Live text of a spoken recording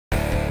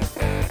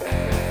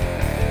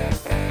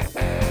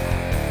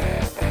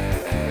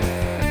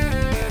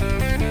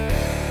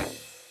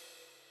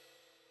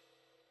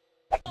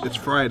It's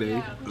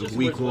Friday of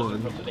week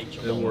 1,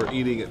 and we're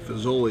eating at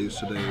Fazoli's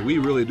today. We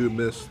really do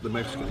miss the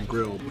Mexican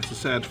grill. It's a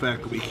sad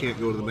fact that we can't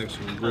go to the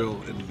Mexican grill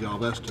in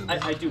Galveston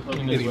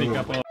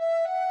anymore.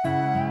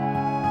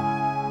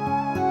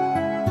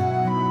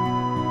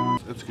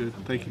 That's good,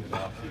 thank you.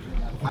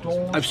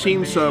 I've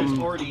seen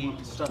some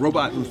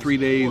Robot in 3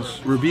 Days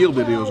reveal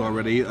videos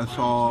already. I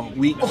saw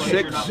week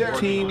 6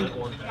 team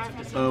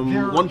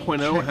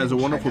 1.0 has a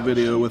wonderful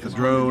video with a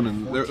drone,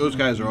 and those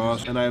guys are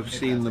awesome. And I've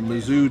seen the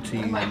Mizzou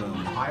team, the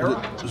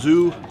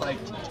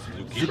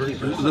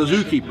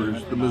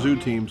Zookeepers, the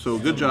Mizzou team. So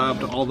good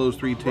job to all those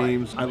 3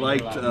 teams. I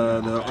liked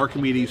the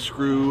Archimedes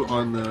screw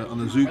on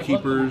the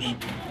Zookeepers,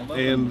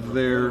 and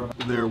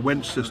their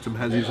winch system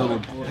has these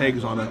little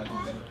pegs on a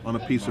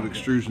piece of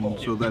extrusion,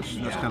 so that's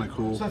kind of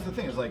cool. So that's the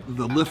thing, is like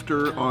the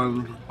lifter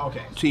on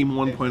Team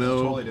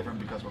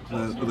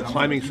 1.0, the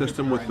climbing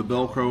system with the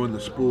Velcro and the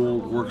spool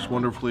works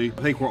wonderfully.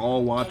 I think we're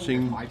all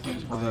watching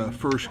the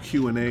first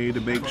Q&A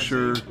to make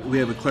sure we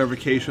have a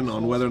clarification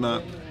on whether or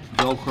not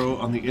Velcro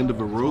on the end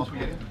of a rope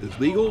is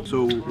legal.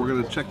 So we're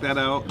going to check that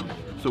out.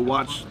 So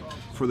watch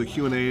for the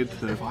Q&A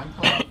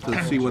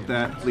to see what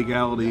that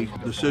legality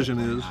decision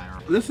is.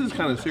 This is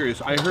kind of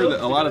serious. I heard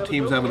that a lot of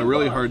teams having a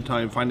really hard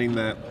time finding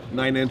that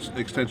 9-inch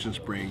extension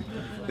spring.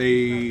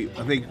 I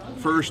think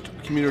First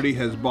Community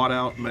has bought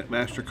out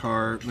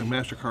McMaster-Carr.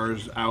 McMaster-Carr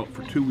is out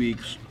for 2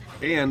 weeks,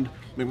 and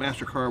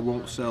McMaster-Carr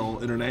won't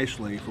sell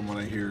internationally from what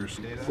I hear.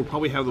 So we'll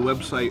probably have the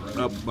website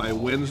up by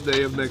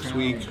Wednesday of next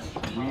week,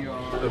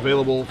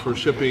 available for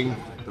shipping.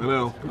 I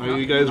know.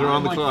 You guys are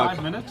on the clock.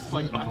 5 minutes?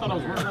 Like, I thought I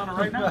was working on it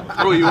right now.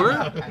 Oh, you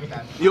were?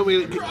 You want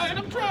me to...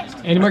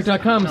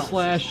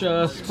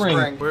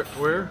 AndyMark.com/spring.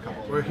 Where?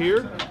 We're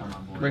here?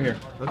 Right here.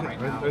 Okay,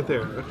 right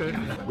there. Okay.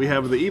 We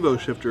have the EVO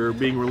Shifter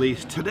being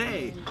released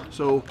today.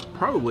 So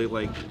probably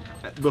like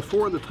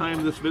before the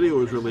time this video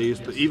was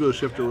released, the EVO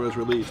Shifter was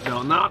released.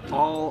 Now, not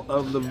all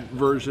of the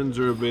versions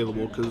are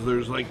available because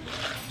there's like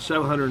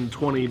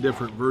 720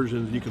 different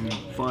versions you can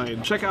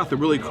find. Check out the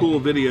really cool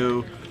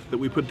video that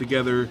we put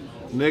together.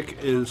 Nick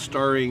is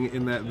starring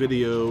in that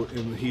video,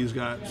 and he's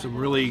got some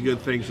really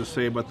good things to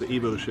say about the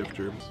EVO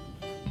Shifter.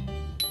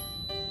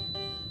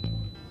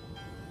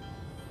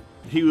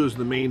 He was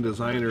the main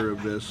designer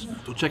of this.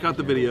 So check out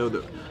the video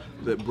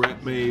that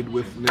Brett made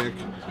with Nick,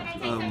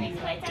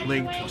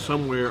 linked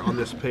somewhere on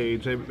this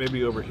page,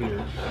 maybe over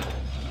here.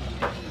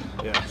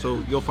 Yeah,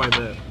 so you'll find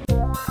that.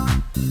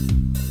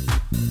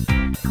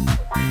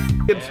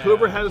 It's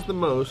whoever has the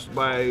most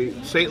by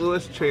St.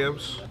 Louis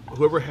Champs.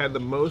 Whoever had the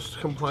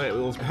most compliant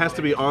wheels has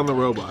to be on the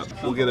robot.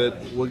 We'll get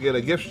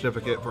a gift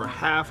certificate for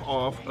half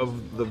off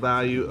of the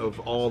value of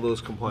all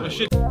those compliant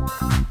wheels.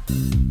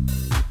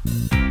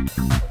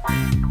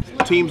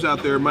 Teams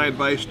out there, my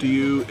advice to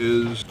you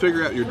is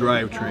figure out your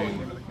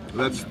drivetrain.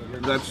 That's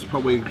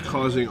probably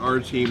causing our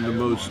team the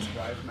most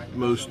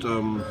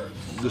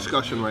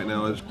discussion right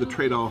now, is the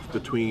trade-off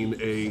between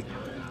a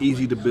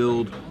easy to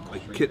build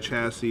like kit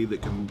chassis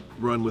that can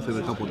run within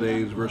a couple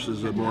days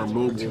versus a more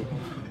mobile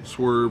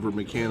Swerve or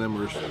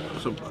Mecanum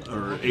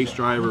or Ace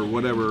Drive or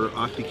whatever,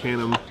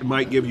 OctiCanum. It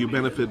might give you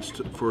benefits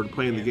for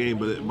playing the game,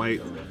 but it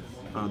might,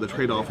 the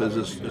trade-off is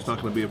it's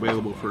not going to be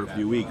available for a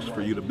few weeks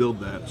for you to build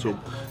that. So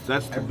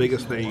that's the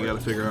biggest thing you got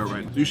to figure out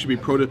right now. You should be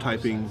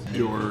prototyping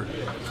your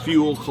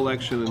fuel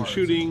collection and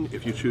shooting.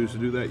 If you choose to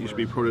do that, you should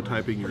be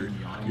prototyping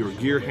your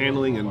gear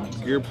handling and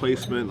gear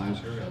placement and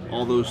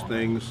all those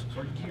things.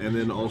 And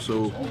then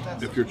also,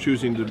 if you're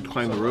choosing to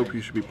climb the rope,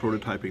 you should be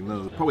prototyping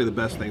those. Probably the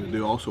best thing to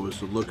do also is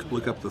to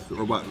look up the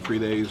Robot in 3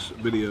 Days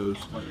videos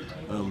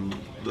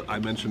that I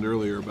mentioned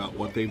earlier about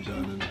what they've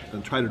done,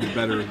 and try to do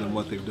better than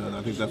what they've done.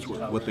 I think that's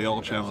what they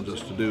all challenge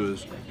us to do,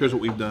 is here's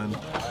what we've done,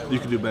 you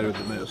can do better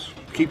than this.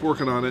 Keep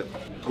working on it.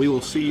 We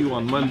will see you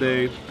on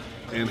Monday,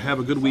 and have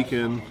a good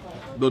weekend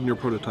building your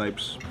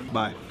prototypes.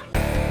 Bye.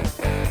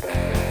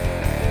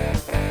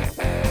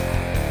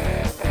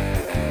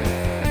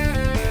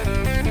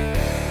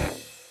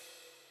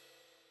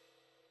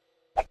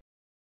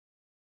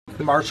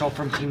 Marshall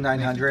from Team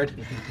 900.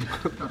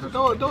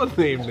 Don't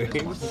name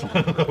names.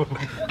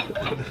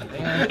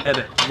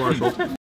 Edit. Marshall.